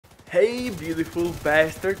Hey beautiful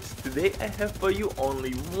bastards, today I have for you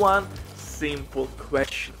only one simple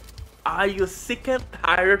question. Are you sick and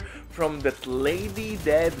tired from that lady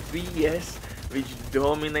dead VS which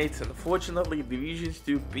dominates unfortunately Division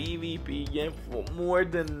 2 PvP game for more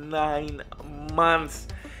than 9 months?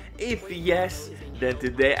 If yes, then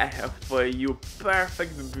today I have for you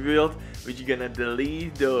perfect build which gonna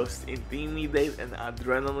delete those intimidate and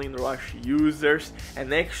adrenaline rush users,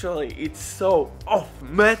 and actually it's so off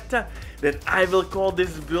meta that I will call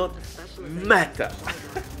this build meta.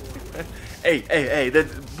 Hey,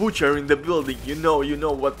 that butcher in the building, you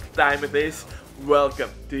know what time it is.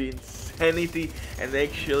 Welcome to Insanity, and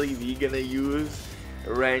actually we're gonna use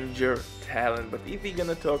Ranger talent. But if we're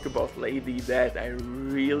gonna talk about Lady Death, I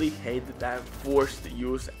really hate that I'm forced to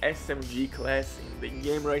use SMG class in the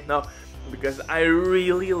game right now, because I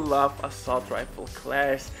really love assault rifle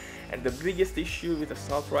class, and the biggest issue with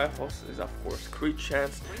assault rifles is of course crit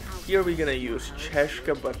chance. Here we're gonna use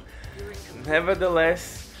Cheshka, but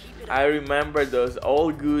nevertheless I remember those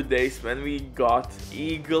old good days when we got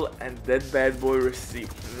Eagle and that bad boy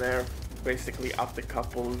received nerf basically after a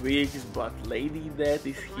couple weeks, but Lady Death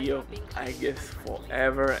is here I guess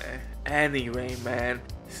forever anyway, man.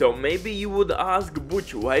 So maybe you would ask,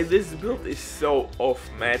 Butch, why this build is so off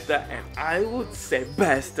meta, and I would say,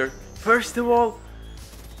 bastard, first of all,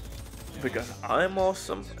 because I'm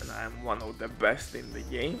awesome and I'm one of the best in the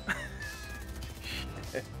game.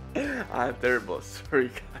 I'm terrible,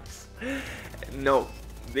 sorry guys. No,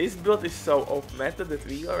 this build is so off meta that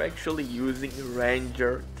we are actually using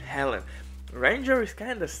Ranger talent. Ranger is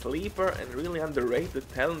kinda sleeper and really underrated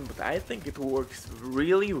talent, but I think it works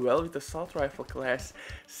really well with assault rifle class,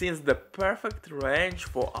 since the perfect range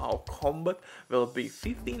for our combat will be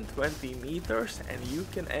 15-20 meters, and you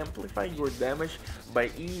can amplify your damage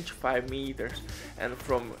by each 5 meters, and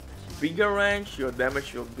from bigger range your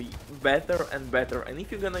damage will be better and better. And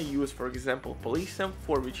if you're gonna use, for example, Police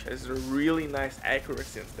M4, which has a really nice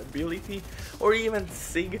accuracy and stability, or even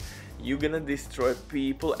SIG, you're gonna destroy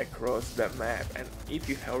people across the map. And if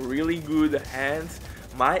you have really good hands,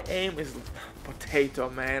 my aim is potato,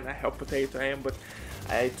 man. I have potato aim, but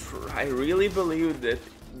I really believe that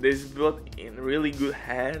this build in really good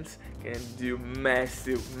hands can do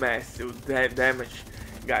massive damage,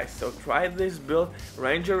 guys. So try this build.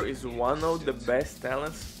 Ranger is one of the best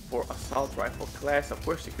talents for assault rifle class. Of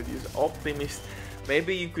course you could use Optimist,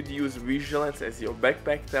 maybe you could use Vigilance as your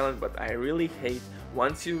backpack talent, but I really hate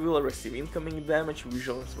once you will receive incoming damage,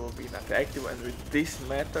 Vigilance will be not active, and with this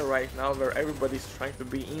meta right now where everybody's trying to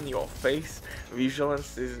be in your face,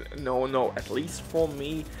 Vigilance is no, at least for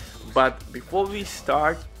me. But before we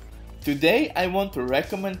start, today I want to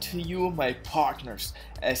recommend to you my partners,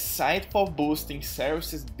 a site for boosting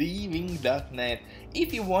services, dwing.net.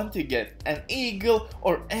 If you want to get an Eagle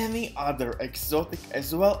or any other exotic,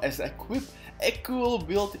 as well as equip a cool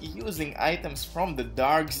build using items from the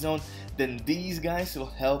Dark Zone, then these guys will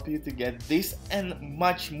help you to get this and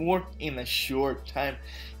much more in a short time.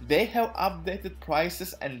 They have updated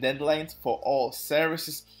prices and deadlines for all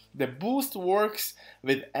services. The boost works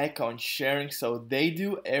with account sharing, so they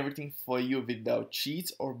do everything for you without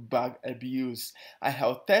cheats or bug abuse. I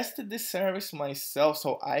have tested this service myself,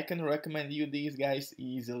 so I can recommend you these guys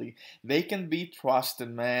easily. They can be trusted,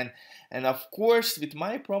 man. And of course, with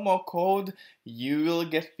my promo code, you will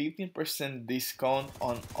get 15% discount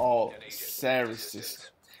on all services.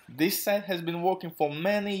 This site has been working for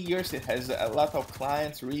many years. It has a lot of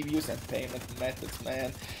clients, reviews and payment methods,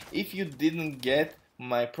 man. If you didn't get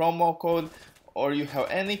my promo code or you have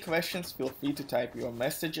any questions, feel free to type your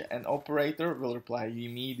message and operator will reply you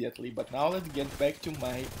immediately. But now let's get back to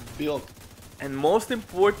my build. And most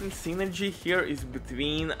important synergy here is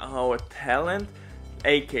between our talent,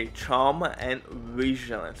 aka Trauma, and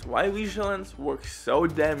Vigilance. Why Vigilance works so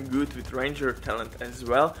damn good with Ranger talent as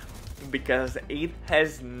well? Because it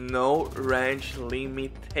has no range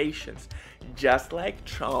limitations. Just like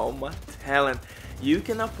Trauma talent, you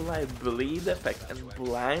can apply bleed effect and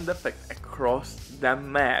blind effect across the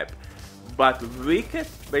map, but Wicked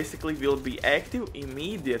basically will be active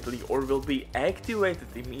immediately or will be activated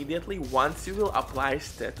immediately once you will apply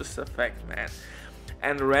status effect, man.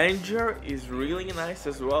 And Ranger is really nice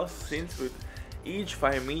as well, since with each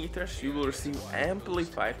 5 meters you will receive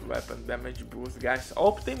amplified weapon damage boost, guys.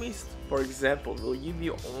 Optimist, for example, will give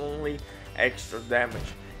you only extra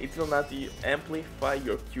damage. It will not amplify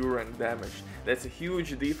your current damage. That's a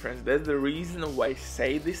huge difference. That's the reason why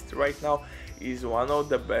Sadist right now is one of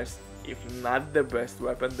the best, if not the best,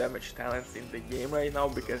 weapon damage talents in the game right now,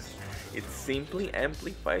 because it simply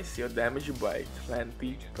amplifies your damage by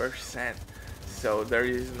 20%. so there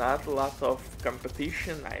is not a lot of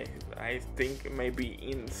competition. I think maybe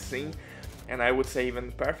in sync, and I would say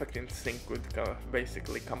even perfect in sync would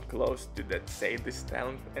basically come close to that this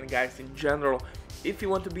talent. And guys, in general, if you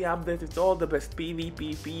want to be updated with all the best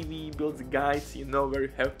PvP, PvE builds, guides, you know where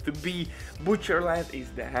you have to be. Butcherland is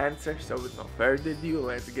the answer. So with no further ado,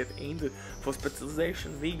 let's get into it. For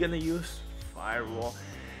specialization, we're gonna use Firewall.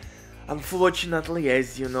 Unfortunately,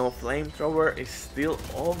 as you know, Flamethrower is still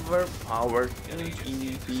overpowered in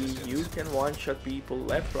PvP. You can one-shot people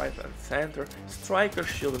left, right and center. Striker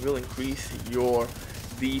Shield will increase your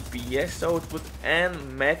DPS output, and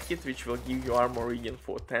Medkit, which will give you armor regen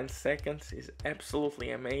for 10 seconds, is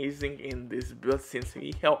absolutely amazing in this build since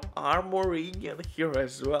we have armor regen here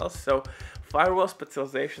as well. So Firewall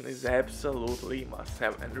specialization is absolutely must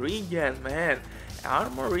have. And regen, man,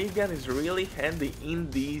 armor regen is really handy in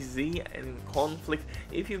DZ and in conflict.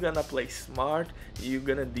 If you're gonna play smart, you're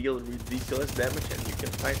gonna deal ridiculous damage and you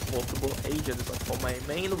can fight multiple agents. But for my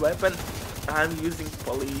main weapon, I'm using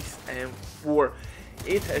Police M4.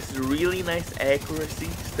 It has really nice accuracy,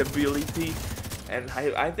 stability, and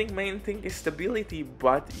I think main thing is stability,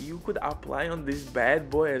 but you could apply on this bad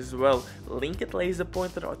boy as well. Linked laser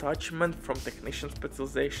pointer attachment from Technician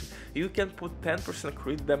specialization. You can put 10%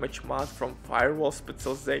 crit damage mod from Firewall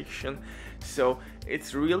specialization. So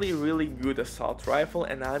it's really good assault rifle,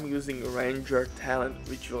 and I'm using Ranger talent,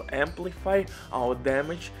 which will amplify our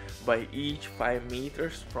damage by each 5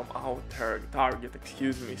 meters from our target,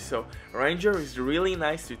 So Ranger is really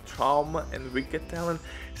nice with Trauma and Wicked talent.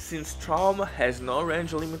 Since Trauma has no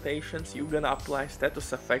range limitations, you're gonna apply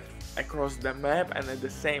status effect across the map, and at the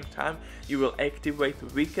same time you will activate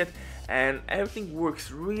Wicked, and everything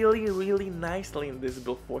works really nicely in this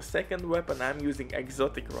build. For second weapon, I'm using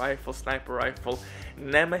Exotic Rifle, Sniper Rifle,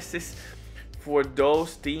 Nemesis, for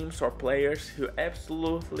those teams or players who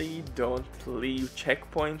absolutely don't leave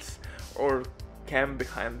checkpoints or camp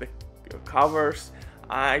behind the covers.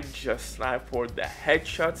 I just snipe for the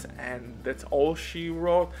headshots, and that's all she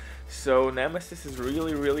wrote. So Nemesis is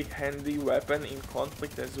really handy weapon in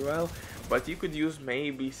conflict as well, but you could use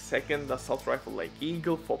maybe second assault rifle like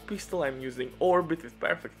Eagle. For pistol, I'm using Orbit with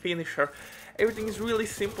perfect finisher. Everything is really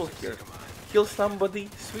simple here. Kill somebody,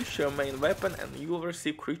 switch your main weapon, and you will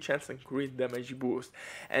receive crit chance and crit damage boost.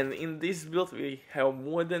 And in this build we have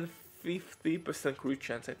more than 50% crit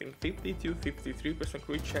chance, I think 52-53%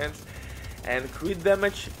 crit chance. And crit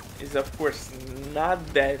damage is of course not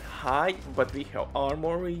that high, but we have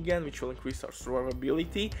armor regen, which will increase our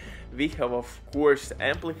survivability. We have of course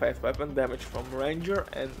amplified weapon damage from Ranger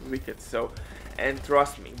and Wicked. So, and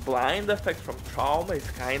trust me, blind effect from Trauma is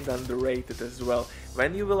kinda underrated as well.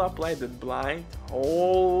 When you will apply the blind,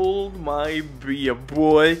 hold my beer,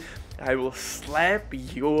 boy, I will slap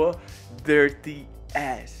your dirty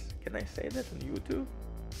ass. Can I say that on YouTube?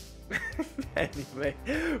 Anyway,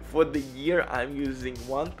 for the gear, I'm using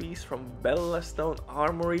one piece from Bellastone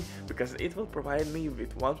Armory because it will provide me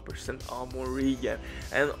with 1% armor regen.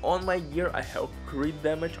 And on my gear I have crit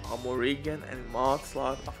damage, armor regen, and mod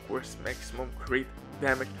slot, of course maximum crit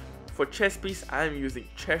damage. For chest piece, I'm using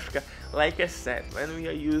Cheshka. Like I said, when we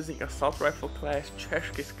are using assault rifle class,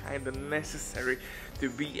 Cheshka is kinda necessary to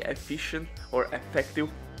be efficient or effective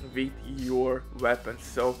with your weapons.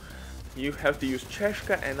 So you have to use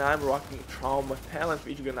Cheshka, and I'm rocking Trauma talent,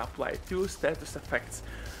 which is gonna apply 2 status effects.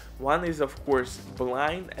 One is of course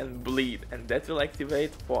Blind and Bleed, and that will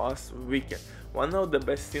activate for us Wicked. One of the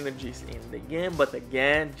best synergies in the game, but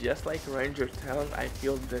again, just like Ranger talent, I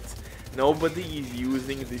feel that nobody is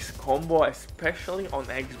using this combo, especially on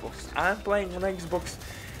Xbox. I'm playing on Xbox,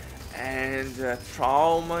 and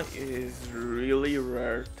Trauma is really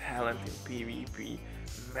rare talent in PvP.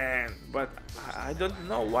 Man, but I don't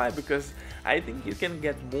know why, because I think you can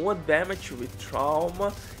get more damage with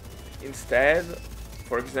Trauma instead.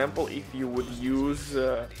 For example, if you would use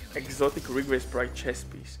Exotic Rigway Sprite chest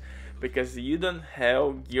piece, because you don't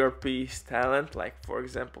have gear piece talent like for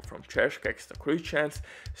example from Cheshka, extra crit chance.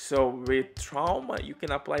 So with Trauma you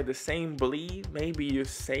can apply the same bleed, maybe you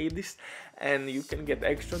say this, and you can get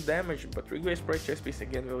extra damage, but Rigway Sprite chest piece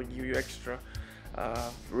again will give you extra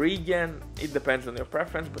regen. It depends on your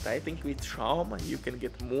preference, but I think with Trauma you can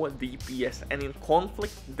get more DPS, and in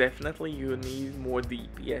conflict definitely you need more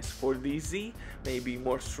DPS. For DZ maybe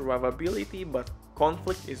more survivability, but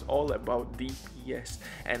conflict is all about DPS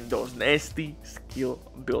and those nasty skill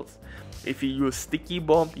builds. If you use Sticky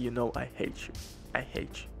Bomb, you know I hate you. I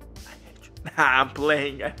hate you. I'm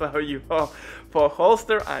playing, I love you. For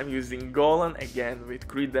holster I'm using Golan, again with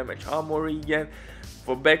crit damage, armor regen.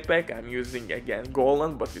 For backpack I'm using again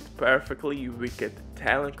Golan, but with perfectly wicked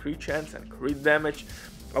talent, crit chance and crit damage.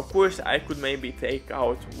 Of course, I could maybe take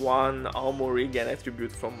out one armor regen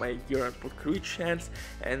attribute from my gear and put crit chance,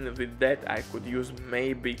 and with that I could use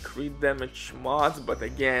maybe crit damage mods, but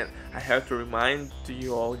again, I have to remind to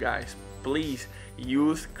you all guys, please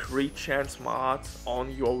use crit chance mods on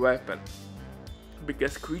your weapon,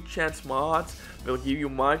 because crit chance mods will give you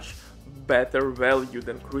much better value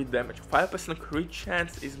than crit damage. 5% crit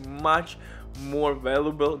chance is much more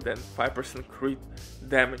valuable than 5% crit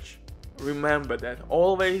damage. Remember that.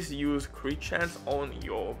 Always use crit chance on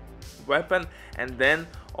your weapon and then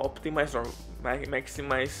optimize or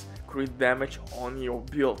maximize crit damage on your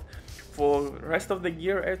build. For rest of the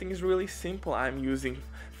gear, everything is really simple. I'm using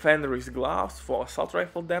Fenris gloves for assault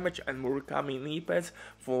rifle damage and Murakami knee pads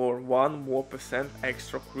for 1% more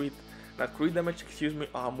extra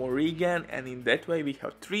armor regen, and in that way we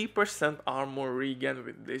have 3% armor regen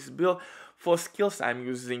with this build. For skills, I'm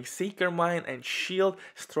using Seeker Mine and Shield,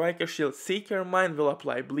 Striker Shield. Seeker Mine will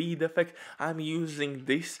apply bleed effect. I'm using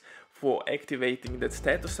this for activating that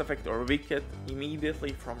status effect or wicked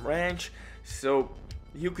immediately from range. So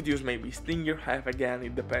you could use maybe Stinger Hive, again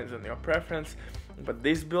it depends on your preference. But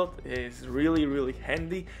this build is really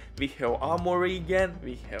handy. We have armor regen,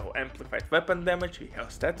 we have amplified weapon damage, we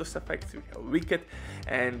have status effects, we have wicked,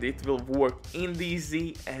 and it will work in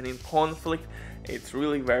DZ and in conflict. It's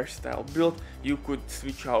really versatile build. You could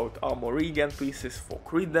switch out armor regen pieces for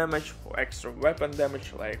crit damage, for extra weapon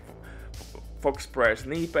damage like Fox Prayer's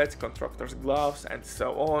knee pads, Constructor's gloves, and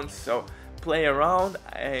so on. So play around.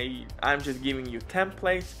 I'm just giving you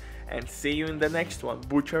templates, and see you in the next one.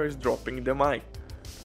 Butcher is dropping the mic.